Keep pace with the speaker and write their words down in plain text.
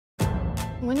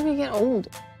When do we get old?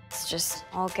 It's just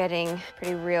all getting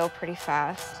pretty real pretty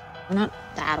fast. We're not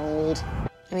that old.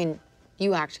 I mean,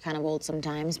 you act kind of old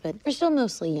sometimes, but we're still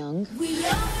mostly young.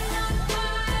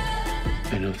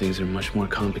 I know things are much more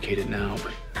complicated now,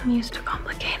 but I'm used to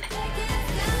complicated.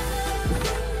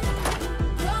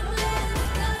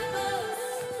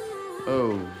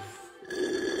 oh,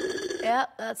 Yeah,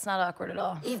 that's not awkward at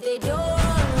all.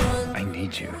 I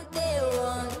need you.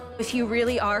 If you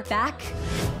really are back,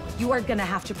 you are gonna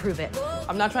have to prove it.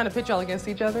 I'm not trying to pitch y'all against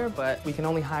each other, but we can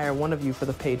only hire one of you for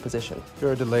the paid position.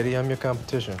 You're the lady, I'm your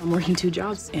competition. I'm working 2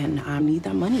 jobs, and I need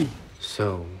that money.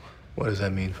 So, what does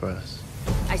that mean for us?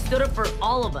 I stood up for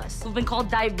all of us who've been called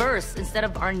diverse instead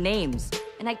of our names.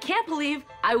 And I can't believe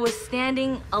I was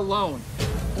standing alone.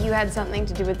 You had something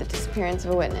to do with the disappearance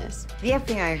of a witness. The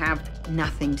FBI have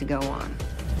nothing to go on.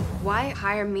 Why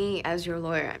hire me as your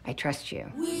lawyer? I trust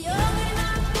you.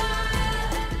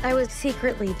 I was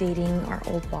secretly dating our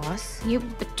old boss. You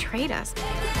betrayed us.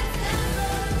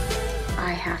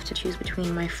 I have to choose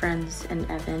between my friends and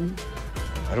Evan.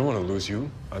 I don't want to lose you.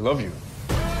 I love you.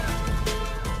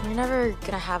 You're never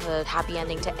gonna have a happy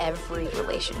ending to every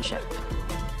relationship.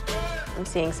 I'm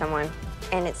seeing someone,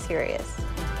 and it's serious.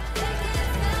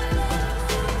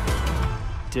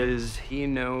 Does he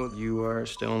know you are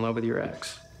still in love with your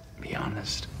ex? Be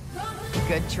honest.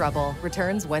 Good Trouble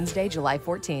returns Wednesday, July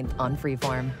 14th on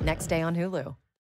Freeform. Next day on Hulu.